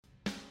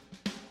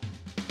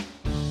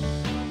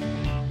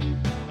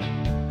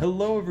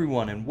Hello,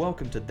 everyone, and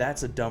welcome to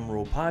That's a Dumb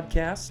Rule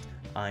podcast.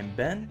 I'm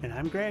Ben. And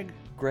I'm Greg.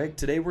 Greg,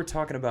 today we're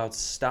talking about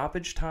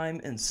stoppage time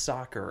in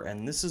soccer,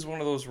 and this is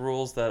one of those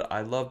rules that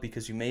I love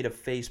because you made a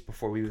face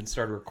before we even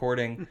started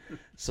recording.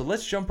 So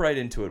let's jump right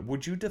into it.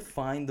 Would you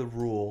define the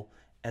rule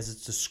as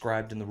it's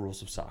described in the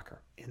rules of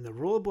soccer? In the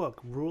rule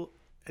book,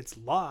 it's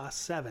Law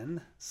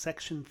 7,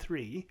 Section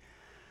 3,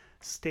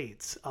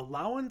 states,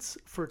 allowance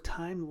for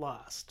time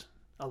lost.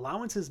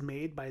 Allowance is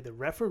made by the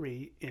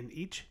referee in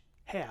each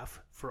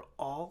half for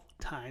all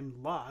time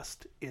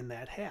lost in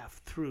that half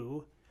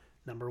through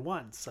number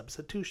 1,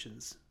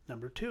 substitutions.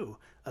 Number 2,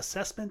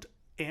 assessment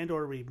and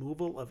or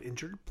removal of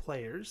injured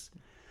players.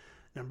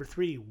 Number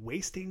 3,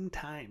 wasting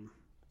time.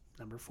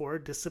 Number 4,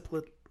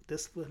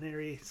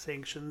 disciplinary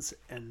sanctions.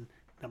 And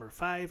number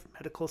 5,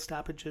 medical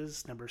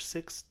stoppages. Number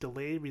 6,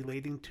 delay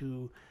relating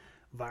to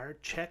VAR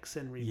checks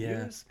and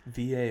reviews.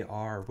 Yeah,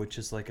 VAR, which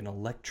is like an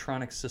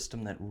electronic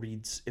system that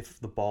reads if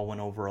the ball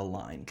went over a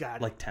line. Got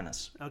it. Like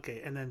tennis.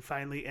 Okay, and then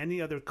finally, any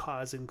other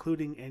cause,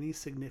 including any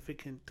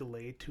significant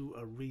delay to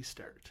a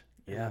restart.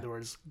 In other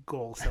words,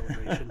 goal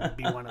celebration would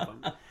be one of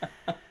them.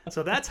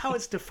 So that's how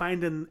it's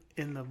defined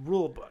in the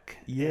rule book.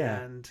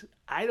 Yeah. And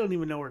I don't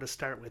even know where to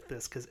start with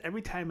this because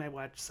every time I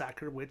watch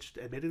soccer, which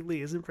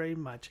admittedly isn't very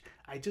much,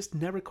 I just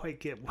never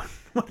quite get what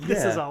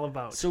this is all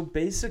about. So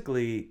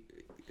basically,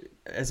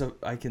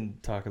 I can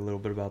talk a little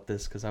bit about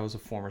this because I was a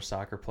former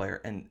soccer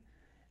player, and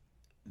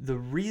the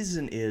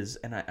reason is,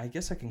 and I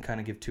guess I can kind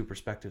of give two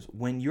perspectives.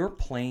 When you're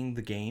playing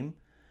the game,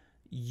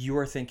 you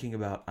are thinking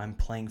about, I'm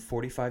playing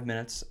 45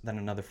 minutes, then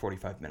another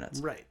 45 minutes.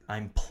 Right.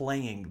 I'm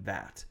playing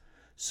that.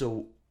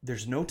 So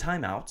there's no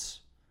timeouts,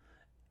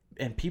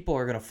 and people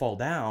are going to fall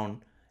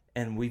down,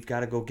 and we've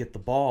got to go get the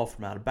ball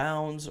from out of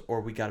bounds,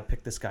 or we got to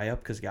pick this guy up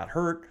because he got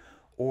hurt,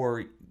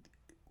 or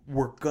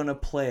we're going to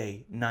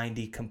play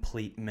 90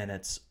 complete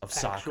minutes of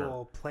soccer.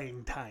 Actual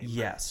playing time.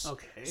 Yes.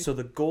 Okay. So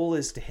the goal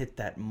is to hit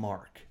that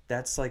mark.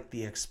 That's like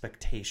the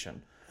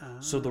expectation.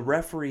 So the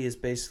referee is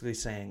basically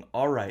saying,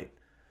 all right,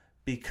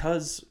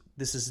 because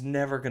this is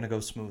never going to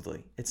go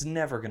smoothly. It's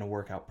never going to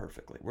work out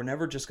perfectly. We're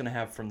never just going to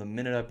have from the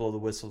minute I blow the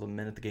whistle, the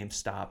minute the game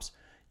stops,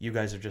 you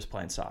guys are just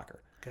playing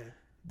soccer. Okay.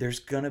 There's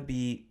going to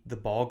be the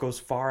ball goes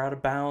far out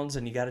of bounds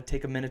and you got to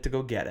take a minute to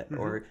go get it.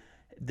 Mm-hmm. Or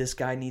this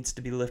guy needs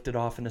to be lifted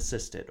off and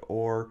assisted.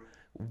 Or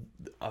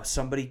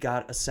somebody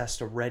got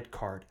assessed a red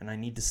card and I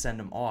need to send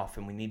him off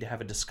and we need to have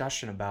a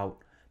discussion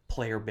about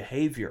player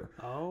behavior.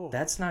 Oh.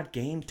 That's not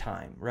game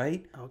time,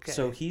 right? Okay.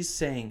 So he's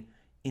saying,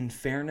 in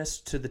fairness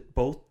to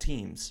both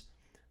teams,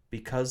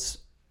 because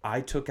I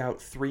took out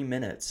 3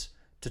 minutes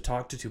to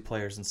talk to two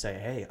players and say,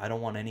 hey, I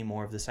don't want any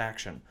more of this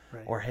action.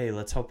 Right. Or, hey,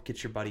 let's help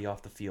get your buddy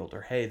off the field.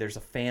 Or, hey, there's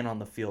a fan on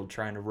the field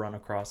trying to run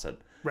across it.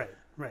 Right.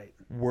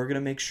 We're going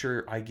to make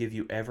sure I give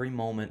you every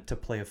moment to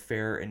play a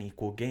fair and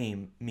equal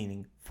game,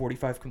 meaning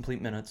 45 complete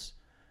minutes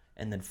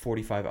and then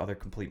 45 other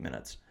complete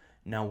minutes.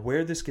 Now,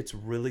 where this gets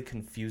really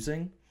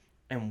confusing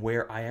and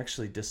where I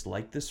actually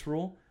dislike this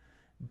rule,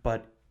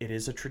 but it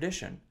is a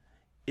tradition,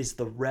 is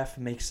the ref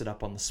makes it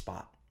up on the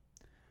spot.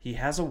 He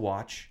has a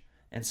watch,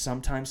 and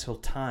sometimes he'll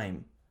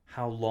time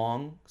how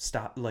long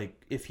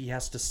if he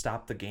has to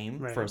stop the game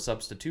for a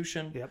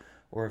substitution,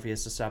 or if he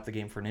has to stop the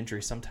game for an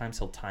injury, sometimes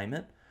he'll time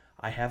it.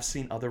 I have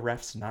seen other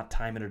refs not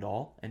time it at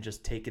all and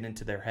just take it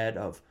into their head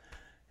of,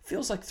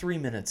 feels like 3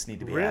 minutes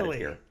need to be added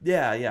here.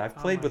 Yeah. I've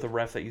played with a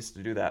ref that used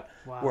to do that,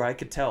 where I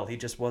could tell he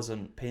just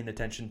wasn't paying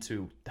attention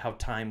to how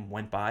time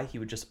went by. He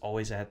would just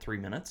always add 3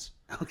 minutes.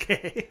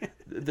 Okay.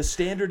 The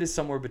standard is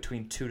somewhere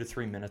between 2 to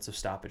 3 minutes of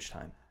stoppage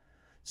time.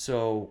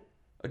 So,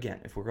 again,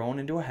 if we're going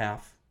into a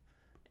half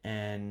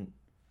and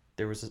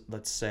there was,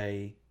 let's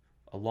say,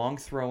 a long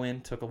throw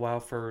in, took a while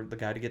for the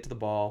guy to get to the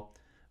ball,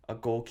 a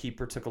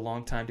goalkeeper took a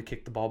long time to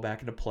kick the ball back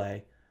into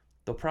play,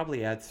 they'll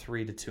probably add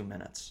 3 to 2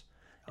 minutes.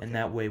 Okay. And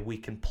that way we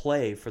can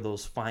play for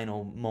those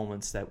final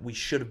moments that we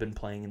should have been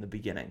playing in the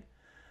beginning.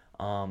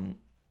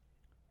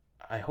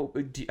 I hope.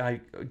 Do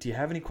you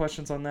have any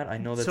questions on that? I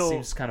know that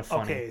seems kind of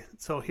funny. Okay,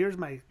 so here's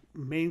my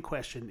main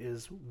question: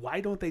 is why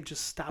don't they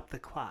just stop the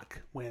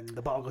clock when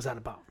the ball goes out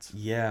of bounds?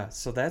 Yeah,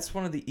 so that's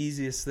one of the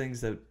easiest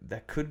things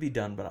that could be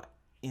done. But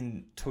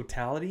in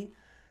totality,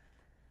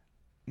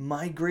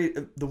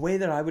 the way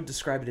that I would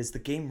describe it is the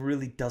game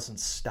really doesn't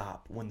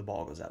stop when the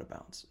ball goes out of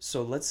bounds.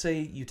 So let's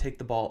say you take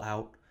the ball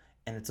out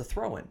and it's a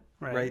throw-in,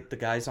 right? The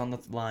guy's on the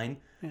line.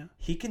 Yeah.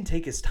 He can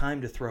take his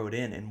time to throw it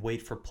in and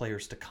wait for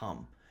players to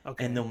come.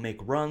 Okay. And they'll make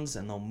runs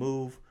and they'll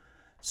move.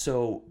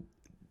 So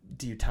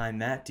do you time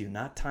that? Do you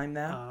not time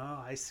that?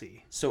 Oh, I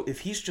see. So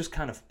if he's just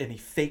and he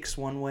fakes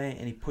one way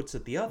and he puts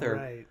it the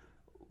other,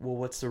 well,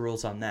 what's the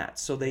rules on that?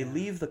 So they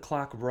leave the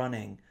clock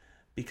running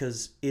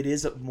because it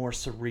is a more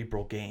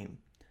cerebral game.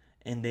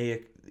 And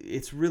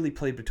it's really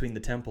played between the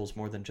temples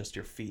more than just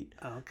your feet.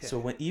 Okay.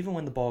 So even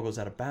when the ball goes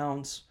out of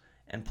bounds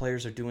and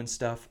players are doing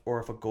stuff, or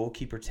if a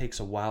goalkeeper takes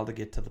a while to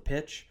get to the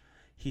pitch,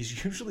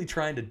 he's usually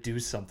trying to do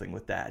something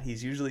with that.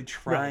 He's usually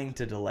trying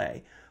to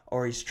delay,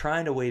 or he's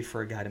trying to wait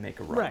for a guy to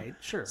make a run. Right,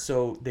 sure.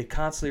 So they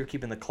constantly are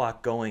keeping the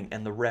clock going,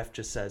 and the ref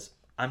just says,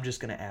 I'm just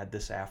going to add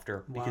this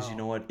after because you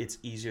know what? It's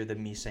easier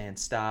than me saying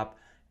stop,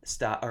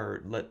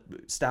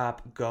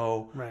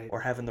 go, Right.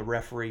 or having the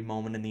referee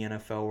moment in the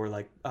NFL where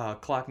like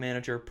clock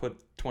manager put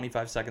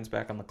 25 seconds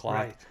back on the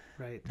clock.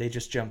 Right. They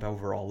just jump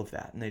over all of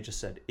that and they just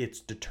said it's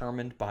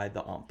determined by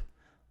the ump.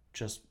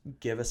 Just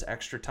give us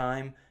extra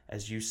time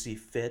as you see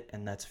fit,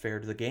 and that's fair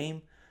to the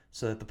game,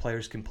 so that the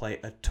players can play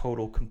a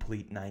total,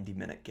 complete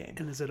 90-minute game.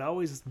 And is it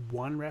always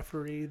one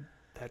referee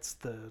that's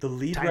the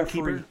lead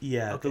timekeeper? referee?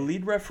 Yeah, Okay. the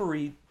lead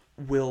referee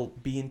will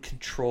be in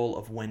control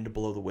of when to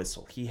blow the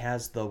whistle. He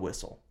has the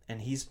whistle,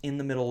 and he's in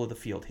the middle of the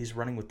field. He's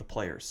running with the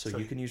players, so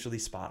you can usually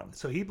spot him.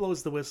 So he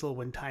blows the whistle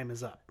when time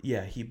is up.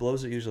 Yeah, he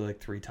blows it usually like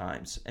 3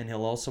 times, and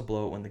he'll also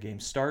blow it when the game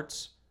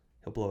starts.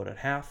 He'll blow it at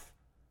half,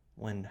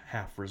 when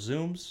half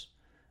resumes,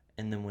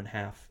 and then when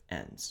half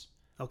ends.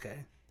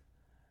 Okay.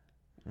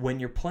 When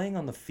you're playing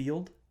on the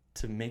field,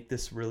 to make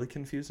this really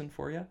confusing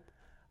for you,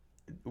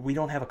 we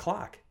don't have a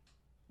clock.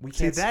 We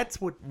can't. See,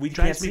 that's what we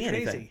drives can't me see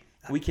crazy. anything.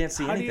 We can't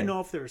see How anything. do you know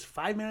if there's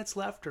 5 minutes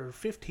left or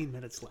 15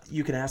 minutes left?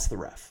 You can ask the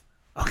ref.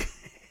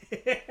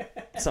 Okay.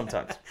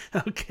 Sometimes.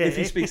 Okay. If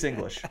he speaks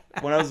English.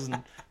 When I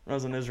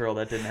was in Israel,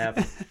 that didn't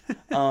happen.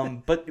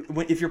 But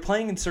if you're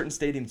playing in certain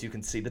stadiums, you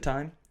can see the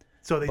time.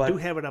 So they do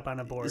have it up on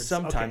a board.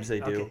 Sometimes they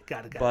do. Okay,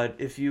 got it. But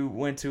if you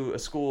went to a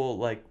school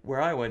like where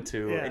I went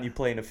to and you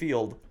play in a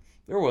field,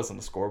 there wasn't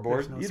a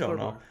scoreboard. There's no You scoreboard.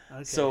 don't know.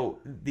 Okay. So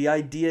the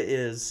idea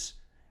is,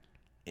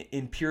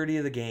 in purity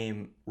of the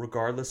game,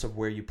 regardless of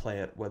where you play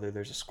it, whether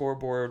there's a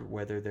scoreboard,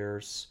 whether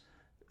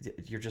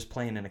you're just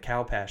playing in a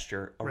cow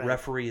pasture, a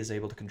referee is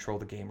able to control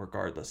the game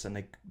regardless,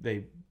 and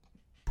they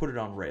put it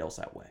on rails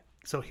that way.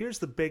 So here's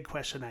the big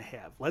question I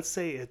have. Let's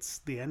say it's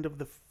the end of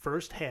the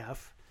first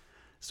half.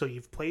 So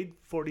you've played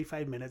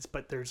 45 minutes,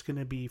 but there's going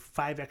to be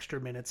 5 extra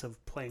minutes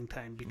of playing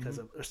time because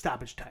of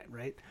stoppage time,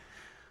 right?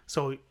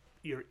 So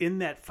you're in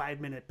that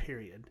 5-minute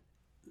period,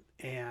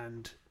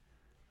 and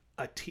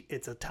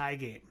it's a tie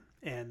game,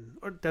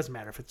 or it doesn't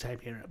matter if it's a tie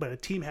game, but a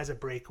team has a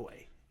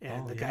breakaway,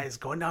 and the guy's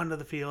going down to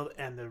the field,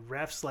 and the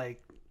ref's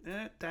like,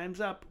 time's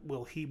up.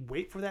 Will he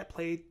wait for that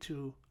play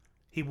to?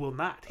 He will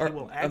not. He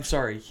will. I'm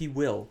sorry, he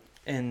will.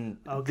 And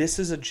this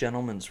is a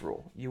gentleman's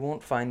rule. You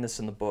won't find this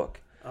in the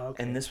book.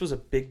 Okay. And this was a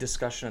big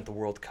discussion at the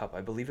World Cup.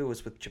 I believe it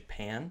was with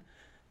Japan.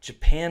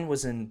 Japan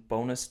was in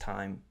bonus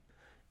time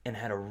and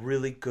had a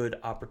really good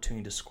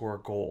opportunity to score a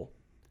goal.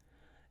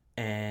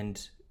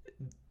 And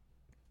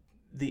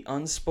the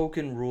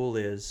unspoken rule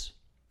is,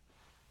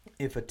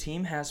 if a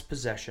team has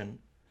possession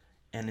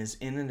and is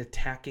in an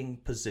attacking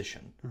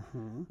position,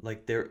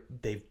 like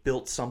they've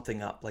built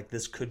something up, like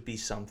this could be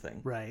something,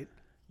 Right.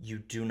 you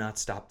do not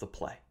stop the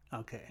play.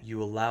 Okay.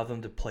 You allow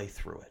them to play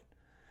through it.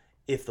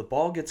 If the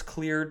ball gets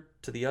cleared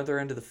to the other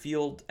end of the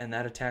field and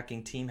that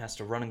attacking team has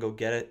to run and go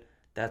get it,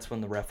 that's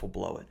when the ref will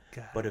blow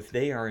it. But if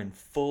they are in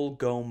full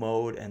go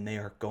mode and they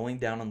are going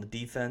down on the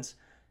defense,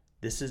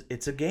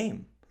 it's a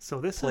game.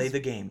 So Play the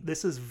game.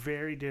 This is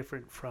very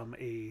different from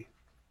a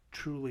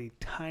truly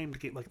timed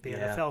game, like the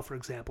NFL, for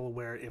example,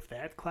 where if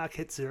that clock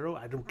hits 0,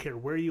 I don't care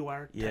where you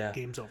are, that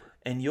game's over.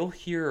 And you'll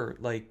hear,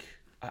 like,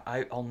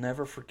 I'll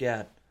never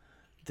forget,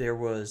 it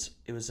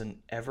was an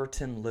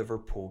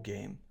Everton-Liverpool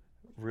game,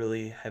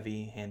 really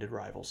heavy-handed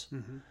rivals,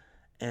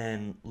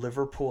 and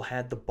Liverpool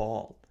had the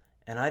ball,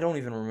 and I don't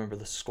even remember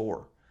the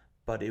score,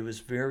 but it was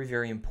very,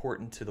 very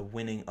important to the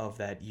winning of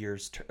that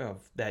year's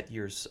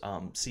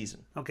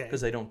season. Okay.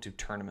 Because they don't do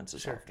tournaments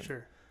as often.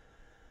 Sure.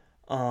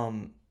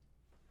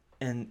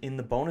 And in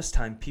the bonus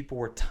time, people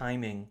were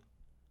timing.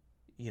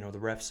 The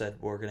ref said,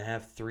 we're going to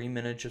have 3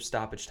 minutes of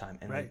stoppage time,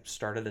 and they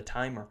started a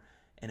timer,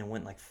 and it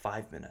went like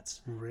 5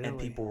 minutes. Really? And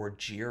people were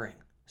jeering,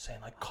 saying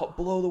like,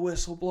 blow the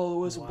whistle, blow the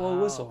whistle, blow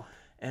the whistle.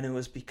 And it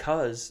was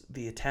because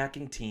the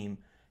attacking team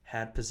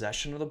had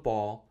possession of the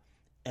ball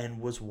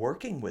and was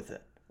working with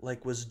it,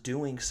 like was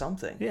doing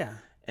something. Yeah.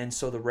 And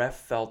so the ref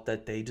felt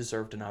that they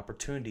deserved an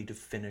opportunity to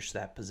finish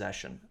that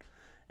possession.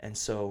 And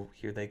so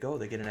here they go.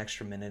 They get an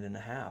extra minute and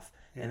a half.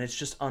 Yeah. And it's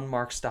just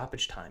unmarked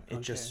stoppage time.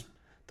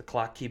 The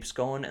clock keeps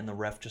going, and the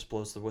ref just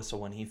blows the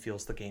whistle when he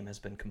feels the game has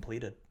been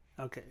completed.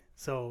 Okay.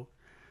 So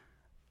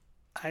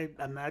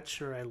I'm not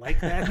sure I like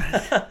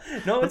that.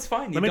 No, it's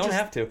fine. You don't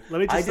have to.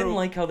 I didn't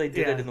like how they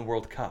did it in the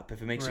World Cup,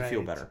 if it makes you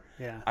feel better.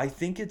 Yeah. I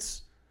think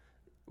it's...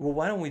 Well,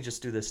 why don't we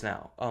just do this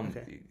now?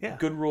 Yeah.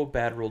 Good rule,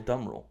 bad rule,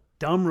 dumb rule.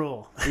 Dumb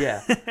rule.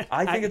 Yeah.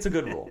 I think it's a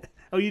good rule.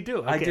 Oh, you do?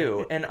 Okay. I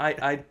do. And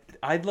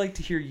I'd like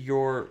to hear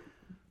your...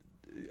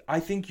 I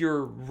think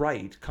you're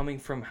right, coming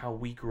from how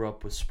we grew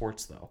up with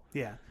sports, though.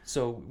 Yeah.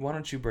 So why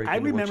don't you break I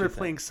into what you remember think?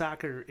 playing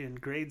soccer in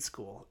grade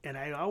school, and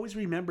I always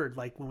remembered,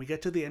 like, when we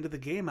get to the end of the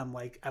game,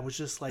 I was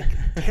just, like,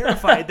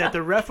 terrified that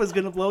the ref was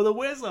going to blow the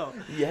whistle.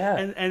 Yeah.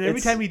 And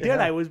every time he did,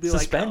 I would be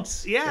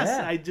suspense. Like, oh,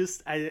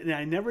 yes. Yeah.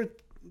 I never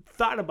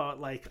thought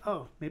about, like,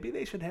 oh, maybe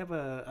they should have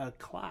a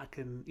clock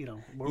and,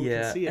 where we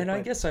can see it.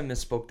 I guess I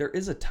misspoke. There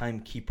is a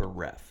timekeeper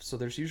ref. So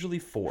there's usually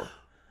 4.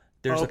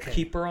 There's a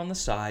keeper on the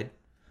side.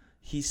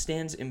 He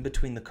stands in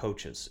between the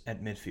coaches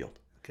at midfield.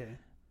 Okay.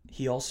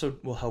 He also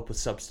will help with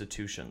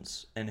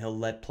substitutions, and he'll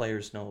let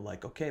players know,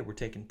 like, okay, we're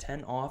taking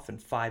 10 off and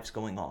 5's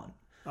going on.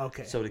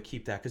 Okay. So to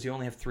keep that, because you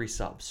only have 3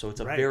 subs, so it's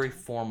a Right. very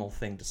formal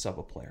thing to sub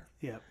a player.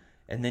 Yep.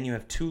 And then you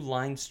have 2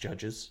 lines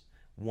judges,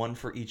 one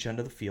for each end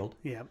of the field,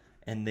 Yep.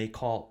 and they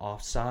call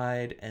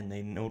offside and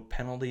they note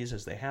penalties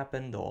as they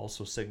happen. They'll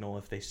also signal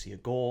if they see a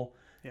goal.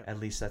 Yep. At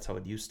least that's how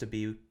it used to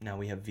be. Now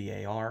we have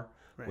VAR,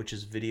 Right. which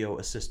is video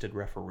assisted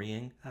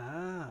refereeing.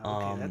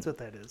 Okay, that's what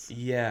that is.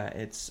 Yeah,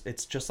 it's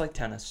just like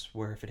tennis,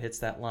 where if it hits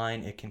that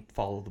line, it can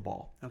follow the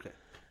ball. Okay.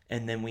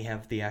 And then we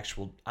have the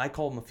actual, I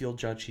call him a field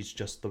judge. He's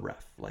just the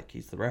ref. Like,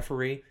 he's the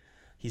referee.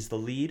 He's the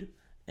lead.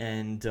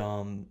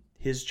 And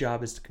his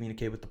job is to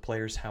communicate with the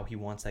players how he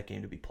wants that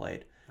game to be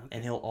played. Okay.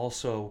 And he'll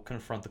also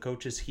confront the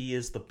coaches. He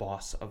is the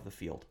boss of the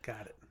field.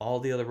 Got it. All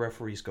the other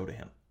referees go to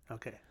him.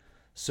 Okay.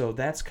 So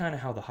that's kind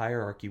of how the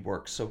hierarchy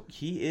works. So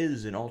he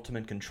is in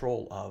ultimate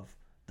control of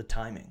the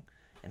timing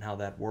and how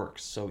that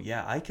works. So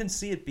yeah, I can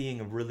see it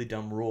being a really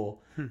dumb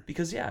rule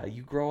because yeah,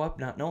 you grow up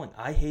not knowing.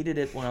 I hated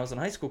it when I was in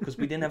high school because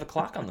we didn't have a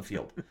clock on the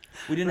field.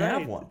 We didn't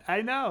have one.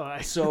 I know.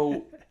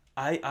 So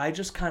I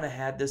just kind of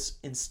had this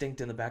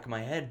instinct in the back of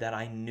my head that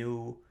I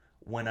knew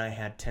when I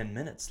had 10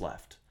 minutes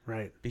left.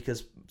 Right.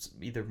 Because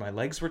either my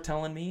legs were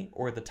telling me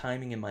or the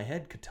timing in my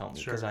head could tell me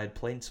because I had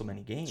played so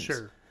many games.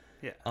 Sure.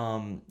 Yeah.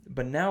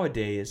 But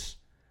nowadays,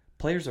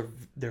 players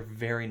they're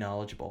very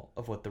knowledgeable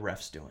of what the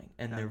ref's doing,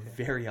 and they're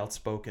very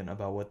outspoken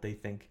about what they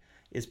think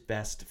is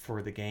best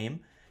for the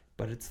game.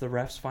 But it's the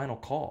ref's final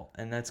call,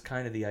 and that's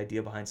kind of the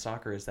idea behind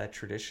soccer, is that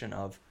tradition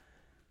of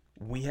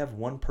we have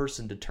one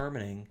person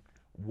determining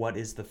what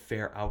is the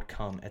fair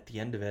outcome at the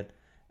end of it,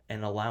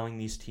 and allowing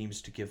these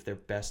teams to give their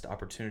best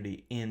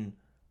opportunity in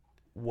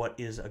what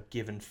is a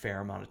given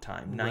fair amount of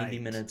time, 90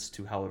 minutes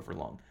to however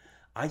long.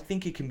 I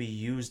think it can be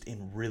used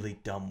in really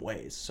dumb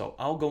ways. So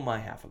I'll go my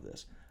half of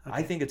this. Okay.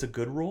 I think it's a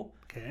good rule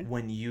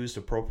when used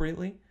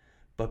appropriately,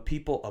 but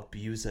people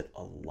abuse it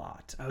a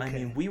lot. Okay. I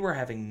mean, we were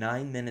having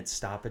 9-minute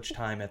stoppage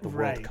time at the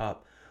World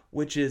Cup,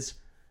 which is,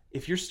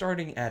 if you're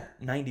starting at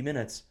 90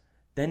 minutes,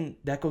 then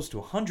that goes to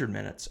 100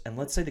 minutes. And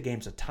let's say the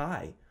game's a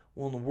tie.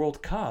 Well, in the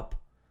World Cup,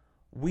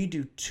 we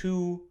do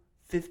 2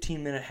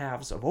 15-minute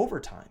halves of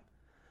overtime.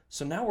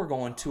 So now we're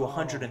going to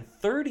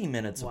 130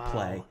 minutes of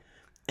play.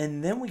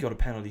 And then we go to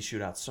penalty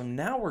shootouts. So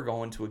now we're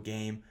going to a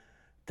game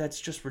that's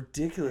just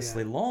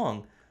ridiculously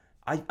long.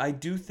 I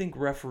do think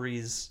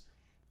referees,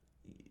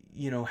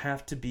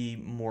 have to be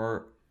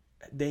more,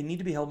 they need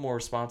to be held more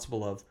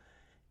responsible of,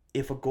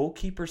 if a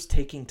goalkeeper's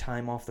taking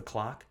time off the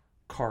clock,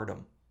 card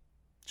him.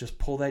 Just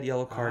pull that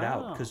yellow card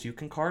out, because you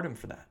can card him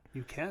for that.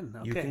 You can.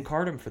 Okay. You can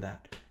card him for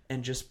that.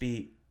 And just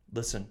be,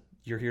 listen,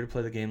 you're here to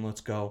play the game,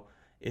 let's go.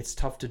 It's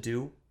tough to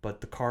do,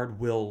 but the card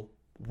will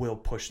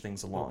push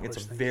things along. It's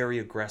a very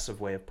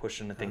aggressive way of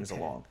pushing things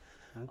along.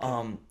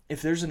 Okay.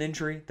 If there's an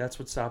injury, that's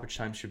what stoppage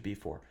time should be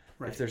for.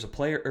 Right. If there's a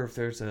player, or if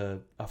there's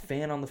a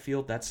fan on the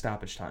field, that's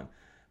stoppage time.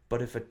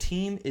 But if a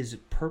team is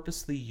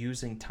purposely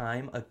using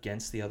time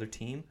against the other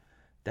team,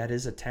 that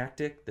is a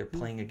tactic. They're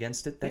playing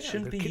against it. That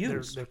shouldn't be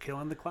used. They're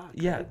killing the clock.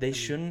 Yeah, right? They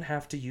shouldn't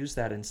have to use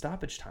that in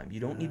stoppage time. You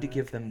don't need to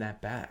give them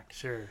that back.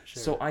 Sure.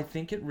 So I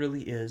think it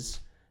really is,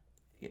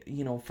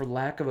 for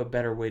lack of a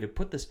better way to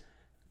put this,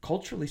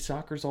 culturally,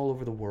 soccer's all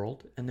over the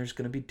world, and there's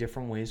going to be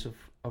different ways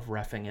of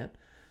reffing it.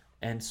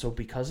 And so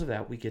because of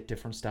that, we get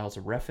different styles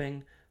of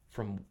reffing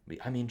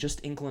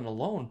just England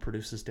alone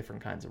produces different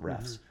kinds of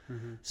refs.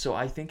 Mm-hmm. So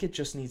I think it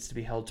just needs to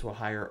be held to a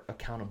higher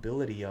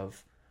accountability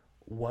of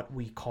what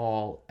we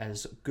call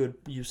as good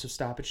use of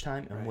stoppage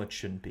time and what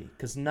shouldn't be.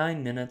 Because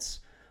 9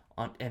 minutes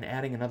and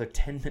adding another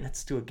 10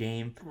 minutes to a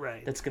game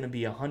that's going to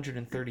be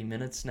 130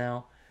 minutes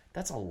now,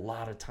 that's a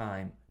lot of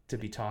time to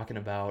be talking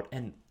about.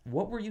 And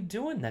what were you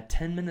doing that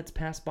 10 minutes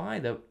passed by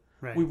that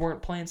we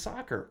weren't playing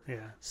soccer?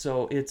 Yeah.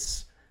 So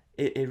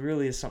it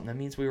really is something. That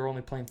means we were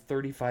only playing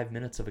 35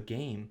 minutes of a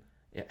game,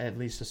 at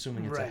least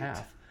assuming it's a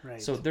half.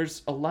 Right. So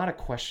there's a lot of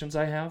questions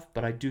I have,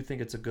 but I do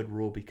think it's a good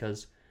rule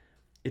because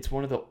it's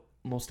one of the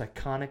most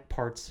iconic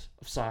parts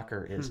of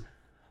soccer is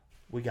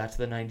we got to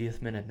the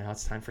 90th minute. Now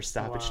it's time for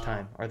stoppage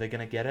time. Are they going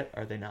to get it?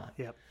 Are they not?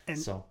 Yep.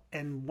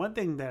 And one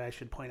thing that I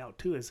should point out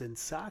too is in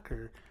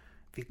soccer,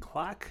 the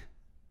clock,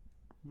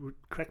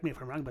 correct me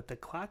if I'm wrong, but the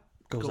clock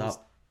goes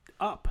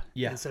up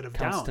instead of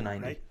counts down, to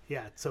 90. Right?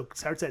 Yeah, so it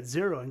starts at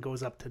 0 and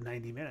goes up to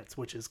 90 minutes,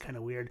 which is kind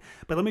of weird.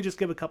 But let me just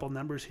give a couple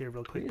numbers here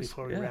real quick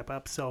before we wrap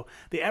up. So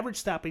the average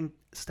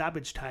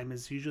stoppage time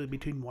is usually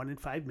between 1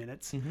 and 5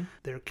 minutes. Mm-hmm.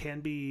 There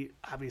can be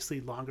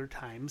obviously longer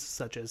times,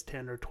 such as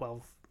 10,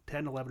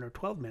 11, or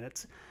 12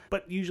 minutes,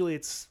 but usually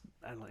it's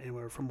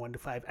anywhere from 1 to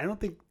 5. I don't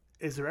think,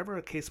 is there ever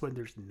a case when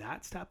there's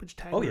not stoppage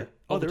time? Oh, yeah.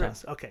 There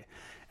is. Okay.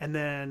 And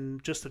then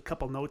just a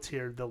couple notes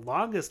here. The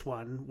longest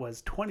one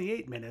was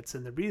 28 minutes,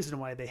 and the reason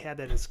why they had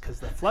that is because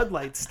the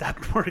floodlights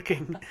stopped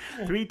working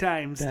 3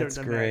 times during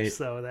the match.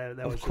 So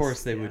that was of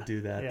course they would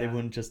do that. Yeah. They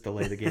wouldn't just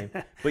delay the game.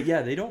 But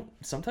yeah,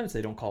 sometimes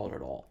they don't call it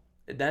at all.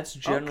 That's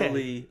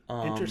generally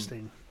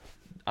interesting.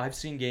 I've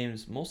seen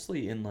games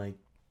mostly in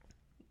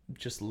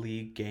just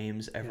league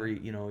games,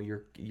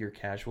 your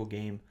casual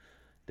game.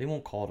 They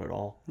won't call it at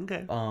all.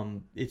 Okay.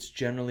 It's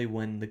generally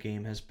when the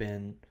game has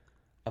been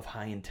of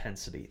high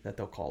intensity that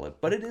they'll call it.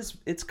 But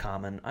it's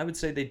common. I would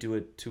say they do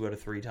it 2 out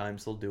of 3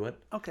 times they'll do it.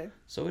 Okay.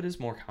 So it is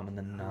more common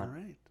than not. All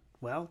right.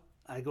 Well,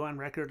 I go on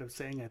record of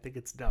saying I think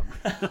it's dumb.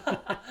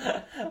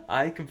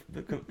 I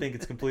think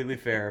it's completely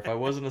fair. If I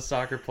wasn't a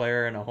soccer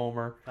player and a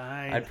homer,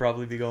 Fine. I'd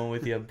probably be going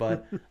with you.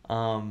 But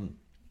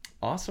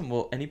awesome.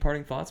 Well, any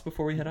parting thoughts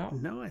before we head out?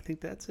 No, I think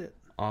that's it.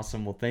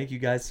 Awesome. Well, thank you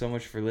guys so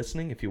much for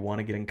listening. If you want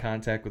to get in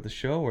contact with the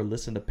show or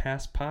listen to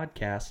past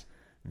podcasts,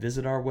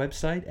 visit our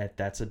website at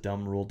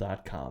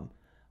that'sadumbrule.com.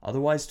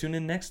 Otherwise, tune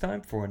in next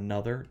time for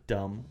another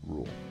Dumb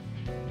Rule.